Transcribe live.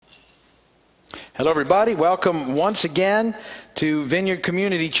Hello, everybody. Welcome once again to Vineyard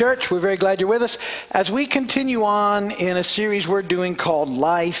Community Church. We're very glad you're with us as we continue on in a series we're doing called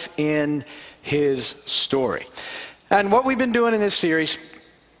Life in His Story. And what we've been doing in this series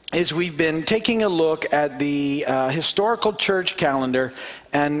is we've been taking a look at the historical church calendar,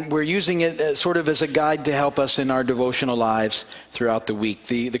 and we're using it sort of as a guide to help us in our devotional lives throughout the week.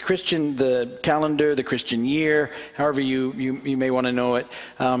 The calendar, the Christian year, however you may want to know it,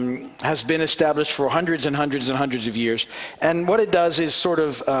 has been established for hundreds and hundreds and hundreds of years. And what it does is sort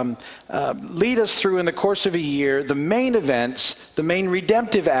of lead us through in the course of a year the main events, the main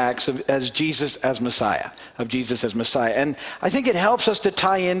redemptive acts of Jesus as Messiah. And I think it helps us to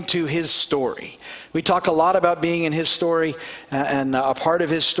tie into His story. We talk a lot about being in His story and a part of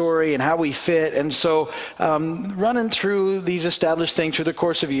His story and how we fit. And so running through these established things through the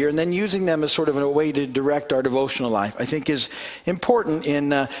course of a year and then using them as sort of a way to direct our devotional life, I think is important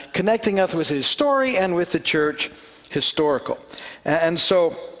in connecting us with His story and with the church historical. And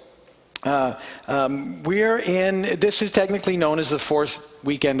so this is technically known as the fourth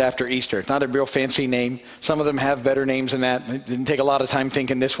weekend after Easter. It's not a real fancy name. Some of them have better names than that. It didn't take a lot of time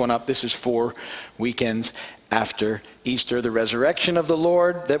thinking this one up. This is 4 weekends after Easter, the resurrection of the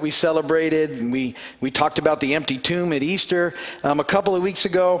Lord that we celebrated. And we talked about the empty tomb at Easter a couple of weeks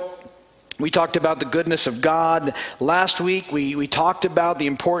ago. We talked about the goodness of God. Last week, we talked about the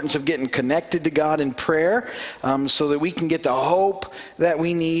importance of getting connected to God in prayer so that we can get the hope that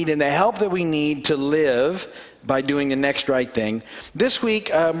we need and the help that we need to live by doing the next right thing. This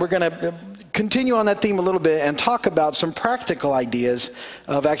week, we're going to continue on that theme a little bit and talk about some practical ideas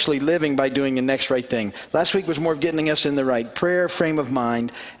of actually living by doing the next right thing. Last week was more of getting us in the right prayer frame of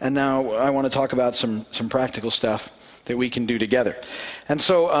mind, and now I want to talk about some practical stuff that we can do together. And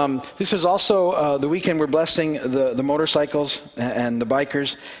so this is also the weekend we're blessing the motorcycles and the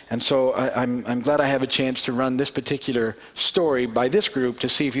bikers. And so I'm glad I have a chance to run this particular story by this group to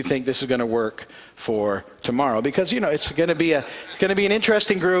see if you think this is going to work for tomorrow. Because, it's going to be an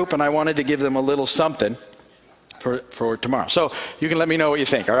interesting group, and I wanted to give them a little something for tomorrow. So you can let me know what you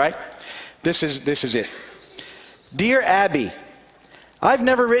think, all right? This is it. Dear Abby, I've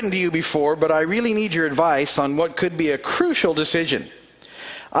never written to you before, but I really need your advice on what could be a crucial decision.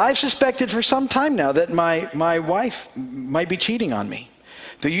 I've suspected for some time now that my wife might be cheating on me.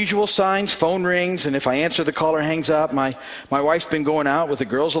 The usual signs: phone rings, and if I answer, the caller hangs up. My wife's been going out with the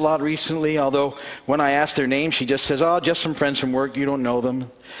girls a lot recently, although when I ask their name, she just says, "Oh, just some friends from work, you don't know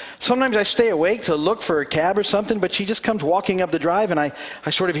them." Sometimes I stay awake to look for a cab or something, but she just comes walking up the drive, and I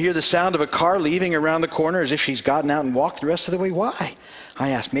sort of hear the sound of a car leaving around the corner as if she's gotten out and walked the rest of the way. Why? I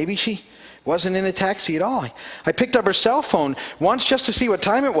asked. Maybe she wasn't in a taxi at all. I picked up her cell phone once just to see what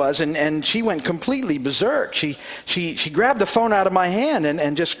time it was, and she went completely berserk. She grabbed the phone out of my hand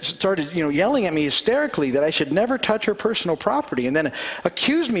and just started, yelling at me hysterically that I should never touch her personal property, and then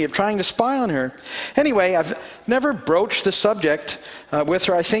accused me of trying to spy on her. Anyway, I've never broached the subject with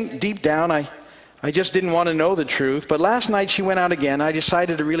her. I think deep down I just didn't want to know the truth. But last night she went out again. I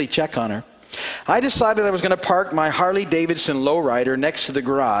decided to really check on her. I decided I was going to park my Harley-Davidson lowrider next to the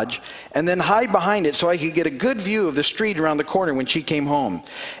garage and then hide behind it so I could get a good view of the street around the corner when she came home.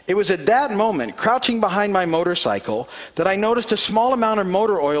 It was at that moment, crouching behind my motorcycle, that I noticed a small amount of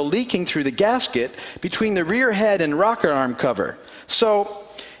motor oil leaking through the gasket between the rear head and rocker arm cover. So,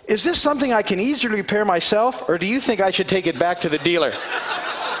 is this something I can easily repair myself, or do you think I should take it back to the dealer?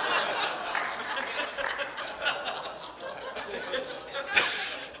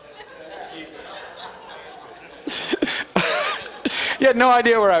 You had no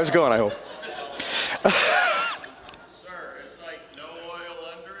idea where I was going, I hope. Sir, it's like no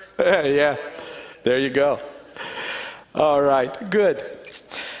oil under it. Yeah, there you go. All right, good.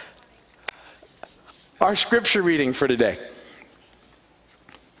 Our scripture reading for today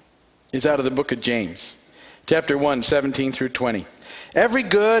is out of the book of James, chapter 1, 17 through 20. Every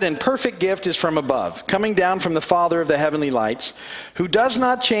good and perfect gift is from above, coming down from the Father of the heavenly lights, who does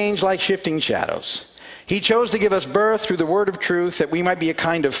not change like shifting shadows. He chose to give us birth through the word of truth, that we might be a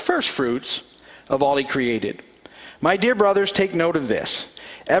kind of first fruits of all He created. My dear brothers, take note of this.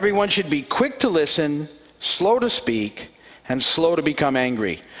 Everyone should be quick to listen, slow to speak, and slow to become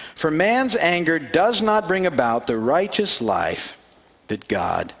angry. For man's anger does not bring about the righteous life that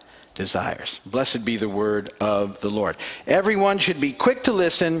God desires. Blessed be the word of the Lord. Everyone should be quick to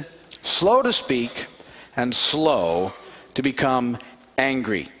listen, slow to speak, and slow to become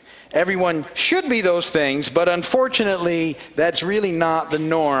angry. Everyone should be those things, but unfortunately, that's really not the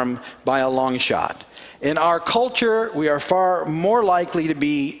norm by a long shot. In our culture, we are far more likely to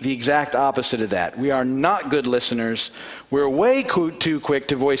be the exact opposite of that. We are not good listeners. We're way too quick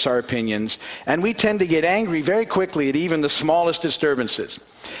to voice our opinions, and we tend to get angry very quickly at even the smallest disturbances.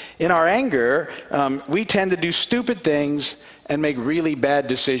 In our anger, we tend to do stupid things and make really bad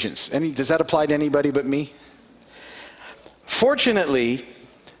decisions. Does that apply to anybody but me? Fortunately,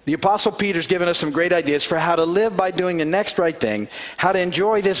 the Apostle Peter's given us some great ideas for how to live by doing the next right thing, how to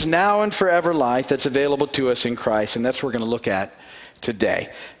enjoy this now and forever life that's available to us in Christ, and that's what we're going to look at today.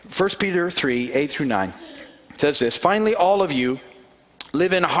 1 Peter 3, 8 through 9 says this, "Finally, all of you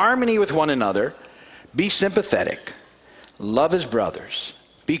live in harmony with one another, be sympathetic, love as brothers,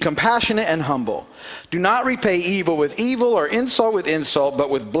 be compassionate and humble. Do not repay evil with evil or insult with insult,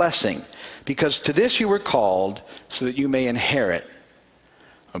 but with blessing, because to this you were called, so that you may inherit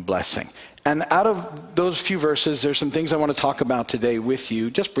a blessing." And out of those few verses, there's some things I want to talk about today with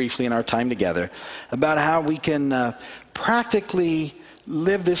you, just briefly in our time together, about how we can practically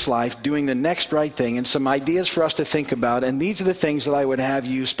live this life doing the next right thing, and some ideas for us to think about. And these are the things that I would have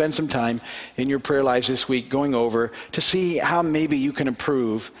you spend some time in your prayer lives this week going over to see how maybe you can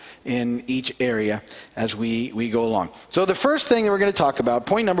improve in each area as we go along. So the first thing that we're going to talk about,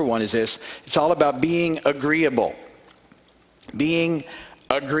 point number one, is this. It's all about being agreeable. Being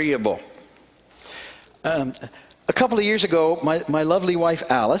agreeable. A couple of years ago, my lovely wife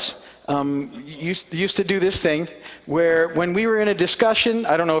Alice used to do this thing where when we were in a discussion,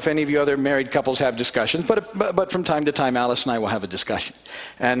 I don't know if any of you other married couples have discussions, but from time to time Alice and I will have a discussion.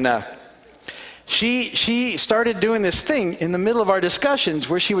 And she started doing this thing in the middle of our discussions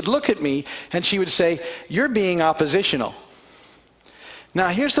where she would look at me and she would say, "You're being oppositional." Now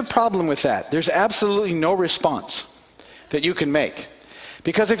here's the problem with that. There's absolutely no response that you can make.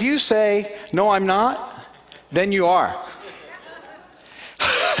 Because if you say, "No, I'm not," then you are.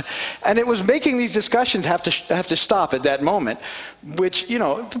 And it was making these discussions have to stop at that moment, which,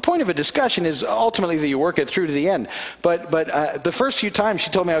 the point of a discussion is ultimately that you work it through to the end. But the first few times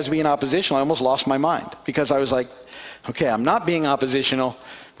she told me I was being oppositional, I almost lost my mind, because I was like, okay, I'm not being oppositional,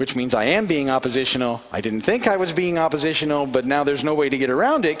 which means I am being oppositional. I didn't think I was being oppositional, but now there's no way to get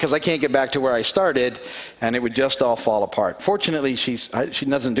around it because I can't get back to where I started, and it would just all fall apart. Fortunately, she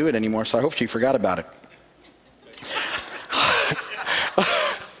doesn't do it anymore, so I hope she forgot about it.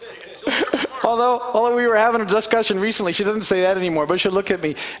 Although we were having a discussion recently, she doesn't say that anymore, but she'll look at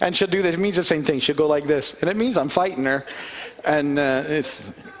me and she'll do this. It means the same thing. She'll go like this, and it means I'm fighting her. And I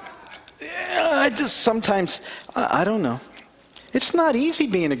just sometimes, I don't know. It's not easy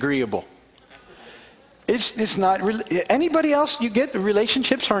being agreeable. It's not. Anybody else you get, the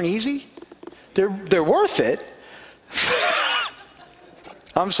relationships aren't easy. They're worth it.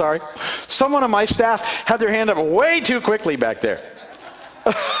 I'm sorry. Someone on my staff had their hand up way too quickly back there.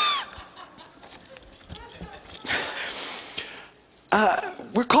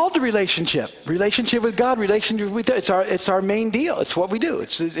 We're called to relationship with God, relationship with it's our main deal. It's what we do.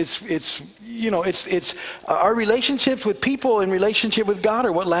 It's our relationships with people and relationship with God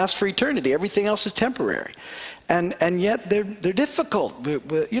are what lasts for eternity. Everything else is temporary, and yet they're difficult.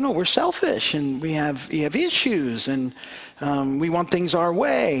 We're selfish, and we have issues, and we want things our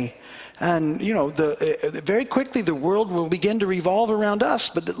way. And, very quickly the world will begin to revolve around us,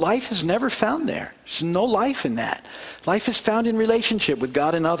 but life is never found there. There's no life in that. Life is found in relationship with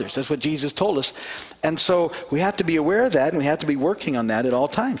God and others. That's what Jesus told us. And so we have to be aware of that, and we have to be working on that at all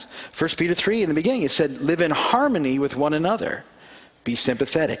times. 1 Peter 3, in the beginning, it said, live in harmony with one another. Be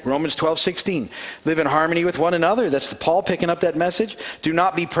sympathetic. Romans 12:16, live in harmony with one another. That's Paul picking up that message. Do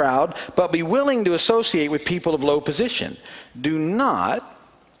not be proud, but be willing to associate with people of low position. Do not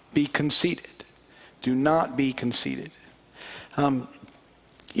be conceited. Do not be conceited.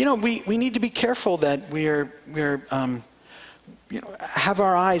 We need to be careful that we're have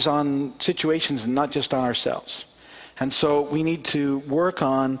our eyes on situations and not just on ourselves. And so we need to work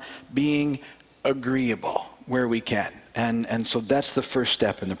on being agreeable where we can. And so that's the first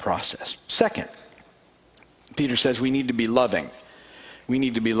step in the process. Second, Peter says we need to be loving. We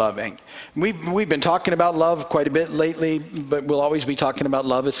need to be loving. We've been talking about love quite a bit lately, but we'll always be talking about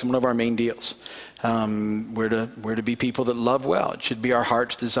love. It's one of our main deals. We're to be people that love well. It should be our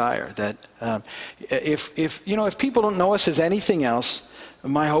heart's desire. That if people don't know us as anything else,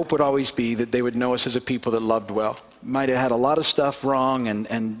 my hope would always be that they would know us as a people that loved well. Might have had a lot of stuff wrong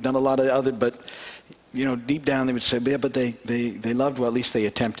and done a lot of other, but deep down they would say, yeah, but they loved well. At least they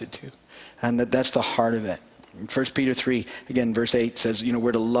attempted to, and that's the heart of it. 1 Peter 3, again, verse 8 says,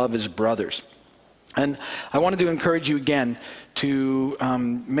 we're to love as brothers. And I wanted to encourage you again to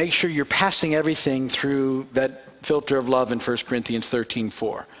make sure you're passing everything through that filter of love in 1 Corinthians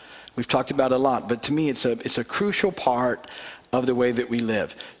 13:4. We've talked about it a lot, but to me it's a crucial part of the way that we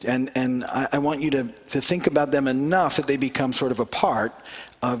live. And I want you to think about them enough that they become sort of a part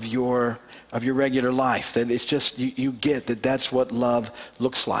of your regular life. That it's just, you get that that's what love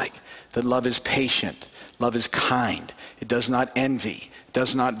looks like. That love is patient. Love is kind. It does not envy. It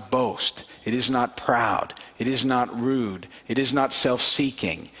does not boast. It is not proud. It is not rude. It is not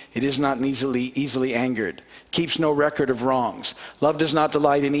self-seeking. It is not easily angered. Keeps no record of wrongs. Love does not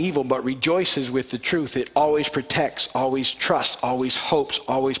delight in evil, but rejoices with the truth. It always protects, always trusts, always hopes,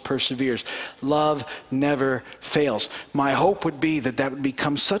 always perseveres. Love never fails. My hope would be that would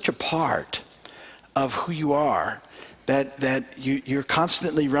become such a part of who you are, that you're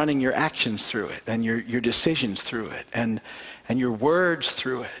constantly running your actions through it, and your decisions through it, and your words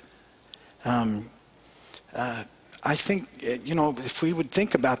through it. I think, if we would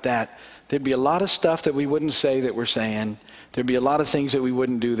think about that, there'd be a lot of stuff that we wouldn't say that we're saying. There'd be a lot of things that we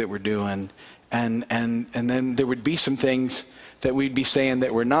wouldn't do that we're doing. And then there would be some things that we'd be saying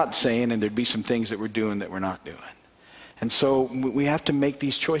that we're not saying, and there'd be some things that we're doing that we're not doing. And so we have to make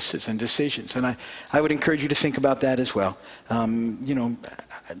these choices and decisions. And I would encourage you to think about that as well.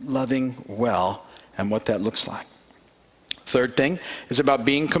 Loving well and what that looks like. Third thing is about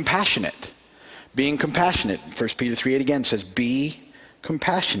being compassionate. Being compassionate. 1 Peter 3:8 again says, be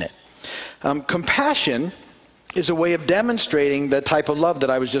compassionate. Compassion is a way of demonstrating the type of love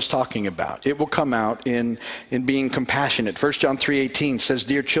that I was just talking about. It will come out in being compassionate. 1 John 3:18 says,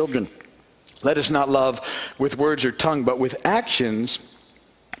 dear children, let us not love with words or tongue, but with actions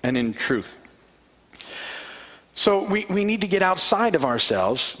and in truth. So we need to get outside of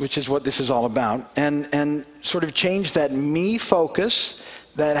ourselves, which is what this is all about, and sort of change that me focus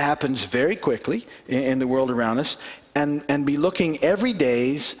that happens very quickly in the world around us, and be looking every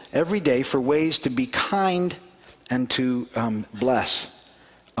day for ways to be kind and to bless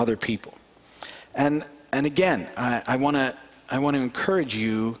other people. And again, I want to encourage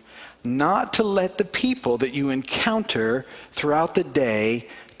you not to let the people that you encounter throughout the day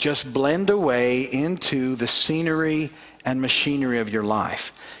just blend away into the scenery and machinery of your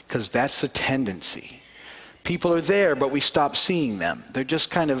life, because that's a tendency. People are there, but we stop seeing them. They're just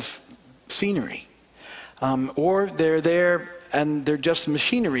kind of scenery. Or they're there and they're just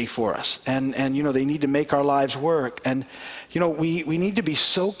machinery for us. And they need to make our lives work. And, we need to be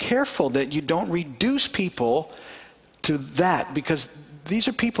so careful that you don't reduce people to that, because these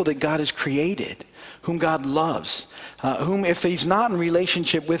are people that God has created, whom God loves, whom if he's not in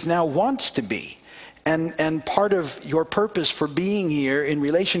relationship with now, wants to be. And part of your purpose for being here in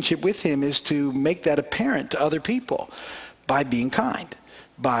relationship with him is to make that apparent to other people by being kind,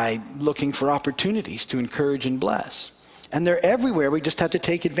 by looking for opportunities to encourage and bless. And they're everywhere. We just have to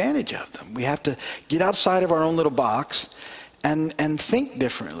take advantage of them. We have to get outside of our own little box and think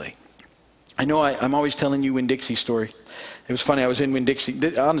differently. I know I'm always telling you Winn-Dixie's story. It was funny. I was in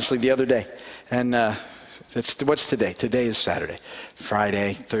Winn-Dixie, honestly, the other day. And what's today? Today is Saturday,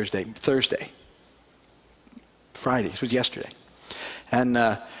 Friday, Thursday. Friday. This was yesterday. And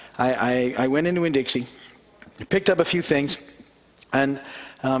I went into Winn-Dixie, picked up a few things, and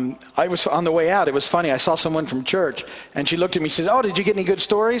I was on the way out. It was funny. I saw someone from church, and she looked at me and said, oh, did you get any good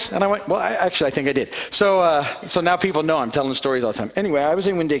stories? And I went, well, I think I did. So now people know I'm telling stories all the time. Anyway, I was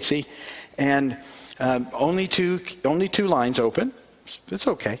in Winn-Dixie, and only two lines open. It's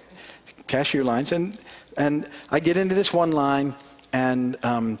okay. Cashier lines. And I get into this one line, and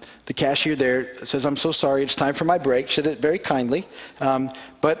the cashier there says, I'm so sorry, it's time for my break. Said it very kindly.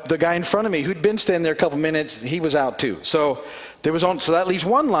 But the guy in front of me, who'd been standing there a couple minutes, he was out too. So that leaves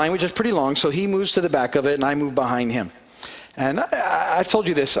one line, which is pretty long. So he moves to the back of it, and I move behind him. And I've told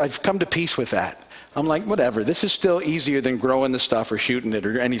you this. I've come to peace with that. I'm like, whatever. This is still easier than growing the stuff or shooting it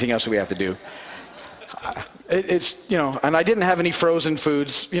or anything else that we have to do. And I didn't have any frozen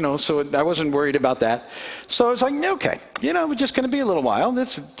foods, so I wasn't worried about that. So I was like, okay, we're just going to be a little while.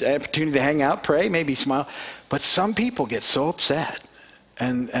 That's an opportunity to hang out, pray, maybe smile. But some people get so upset,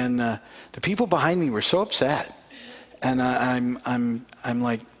 and the people behind me were so upset, and I'm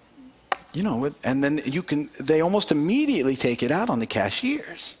like, and then they almost immediately take it out on the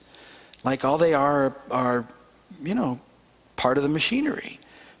cashiers, like all they are part of the machinery.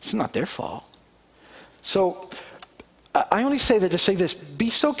 It's not their fault. So I only say that to say this, be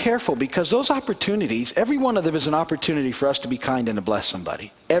so careful, because those opportunities, every one of them is an opportunity for us to be kind and to bless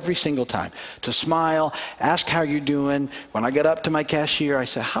somebody. Every single time. To smile, ask how you're doing. When I got up to my cashier, I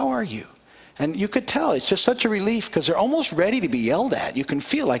said, how are you? And you could tell, it's just such a relief, because they're almost ready to be yelled at. You can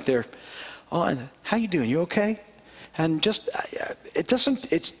feel like they're Oh, and how you doing? You okay? And just,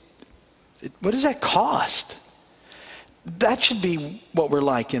 what does that cost? That should be what we're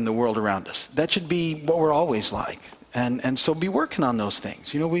like in the world around us. That should be what we're always like. And so be working on those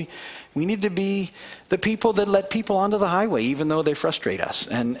things. We need to be the people that let people onto the highway, even though they frustrate us.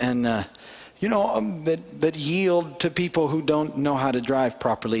 That yield to people who don't know how to drive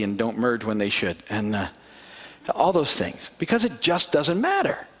properly and don't merge when they should. And all those things. Because it just doesn't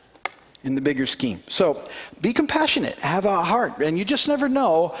matter in the bigger scheme. So be compassionate, have a heart, and you just never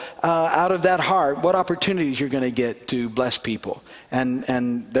know out of that heart what opportunities you're going to get to bless people. And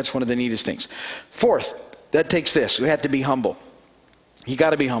that's one of the neatest things. Fourth, that takes this. We have to be humble. You got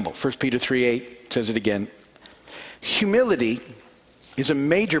to be humble. 1 Peter 3:8 says it again. Humility is a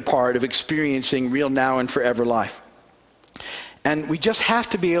major part of experiencing real now and forever life. And we just have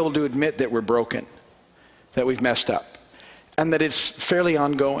to be able to admit that we're broken, that we've messed up, and that it's fairly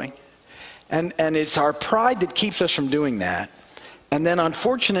ongoing. And it's our pride that keeps us from doing that. And then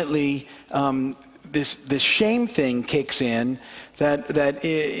unfortunately, this shame thing kicks in that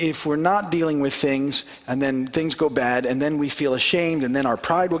if we're not dealing with things and then things go bad and then we feel ashamed and then our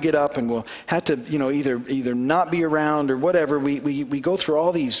pride will get up and we'll have to either not be around or whatever. We go through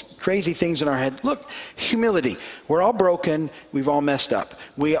all these crazy things in our head. Look, humility. We're all broken. We've all messed up.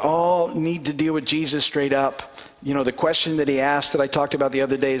 We all need to deal with Jesus straight up. The question that he asked that I talked about the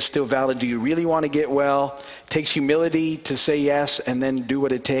other day is still valid. Do you really want to get well? It takes humility to say yes and then do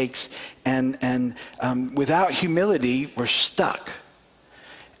what it takes. And without humility, we're stuck.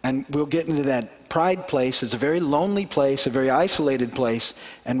 And we'll get into that pride place. It's a very lonely place, a very isolated place.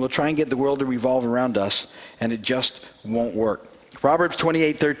 And we'll try and get the world to revolve around us. And it just won't work. Proverbs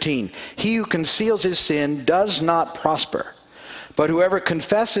 28:13. He who conceals his sin does not prosper. But whoever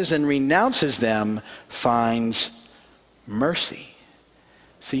confesses and renounces them finds mercy.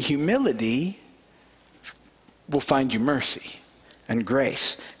 See, humility will find you mercy and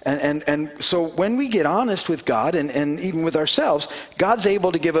grace. And so when we get honest with God and even with ourselves, God's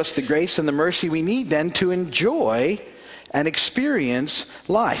able to give us the grace and the mercy we need then to enjoy and experience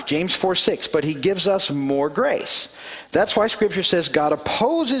life. James 4:6, but he gives us more grace. That's why Scripture says God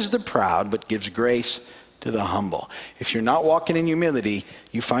opposes the proud but gives grace to the humble. If you're not walking in humility,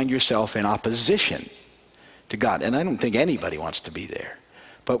 you find yourself in opposition to God. And I don't think anybody wants to be there.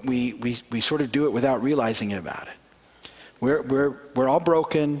 But we sort of do it without realizing about it. We're all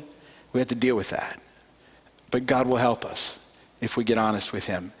broken. We have to deal with that. But God will help us if we get honest with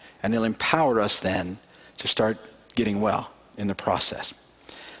him. And he'll empower us then to start getting well in the process.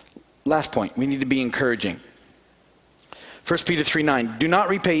 Last point, we need to be encouraging. 1 Peter 3:9, do not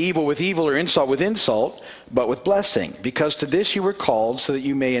repay evil with evil or insult with insult, but with blessing, because to this you were called so that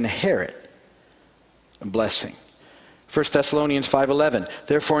you may inherit a blessing. 1 Thessalonians 5:11,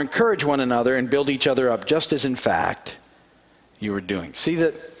 therefore encourage one another and build each other up, just as in fact you are doing. See,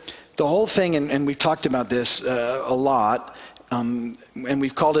 that the whole thing, and we've talked about this a lot, and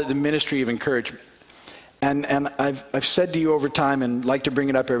we've called it the ministry of encouragement. And I've said to you over time and like to bring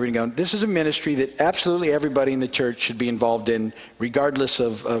it up every now and again, this is a ministry that absolutely everybody in the church should be involved in, regardless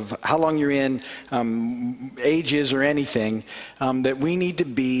of how long you're in, ages or anything, that we need to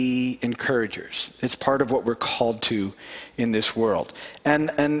be encouragers. It's part of what we're called to in this world. And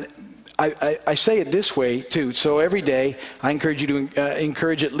I say it this way too. So every day I encourage you to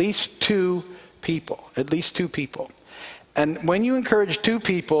encourage at least two people. And when you encourage two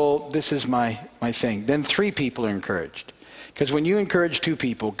people, this is my thing, then three people are encouraged. Because when you encourage two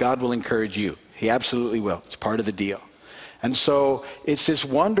people, God will encourage you. He absolutely will. It's part of the deal. And so it's this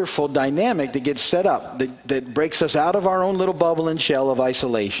wonderful dynamic that gets set up that breaks us out of our own little bubble and shell of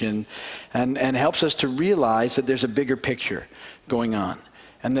isolation and helps us to realize that there's a bigger picture going on.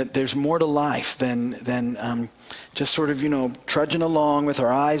 And that there's more to life than just sort of, trudging along with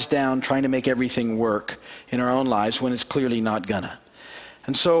our eyes down, trying to make everything work in our own lives when it's clearly not gonna.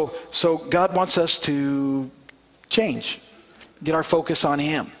 And so God wants us to change, get our focus on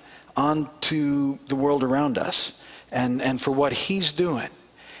him, onto the world around us, and for what he's doing.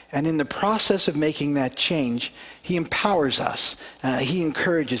 And in the process of making that change, he empowers us. He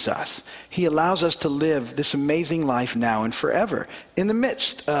encourages us. He allows us to live this amazing life now and forever in the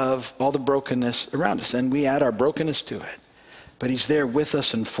midst of all the brokenness around us. And we add our brokenness to it. But he's there with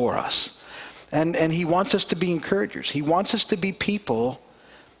us and for us. And he wants us to be encouragers. He wants us to be people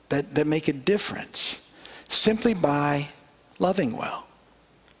that make a difference simply by loving well,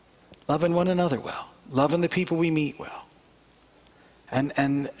 loving one another well, loving the people we meet well. And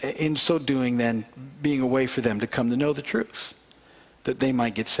in so doing, then, being a way for them to come to know the truth, that they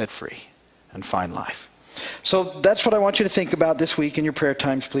might get set free and find life. So that's what I want you to think about this week in your prayer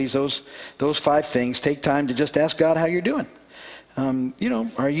times, please. Those 5 things. Take time to just ask God how you're doing.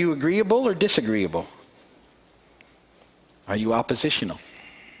 Are you agreeable or disagreeable? Are you oppositional,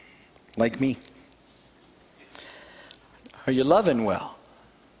 like me? Are you loving well?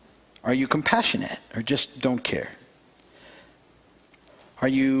 Are you compassionate or just don't care? Do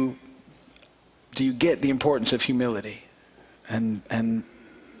you get the importance of humility and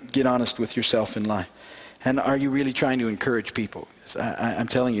get honest with yourself in life? And are you really trying to encourage people? I'm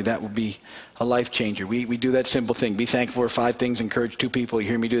telling you, that will be a life changer. We do that simple thing. Be thankful for 5 things, encourage 2 people. You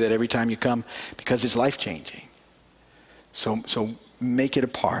hear me do that every time you come because it's life changing. So make it a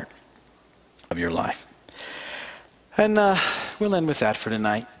part of your life. And we'll end with that for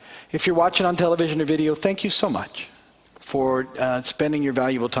tonight. If you're watching on television or video, thank you so much for spending your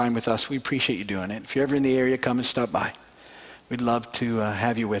valuable time with us. We appreciate you doing it. If you're ever in the area, come and stop by. We'd love to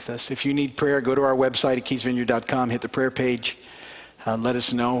have you with us. If you need prayer, go to our website at keysvineyard.com, hit the prayer page. Let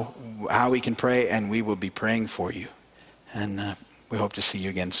us know how we can pray, and we will be praying for you. And we hope to see you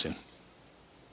again soon.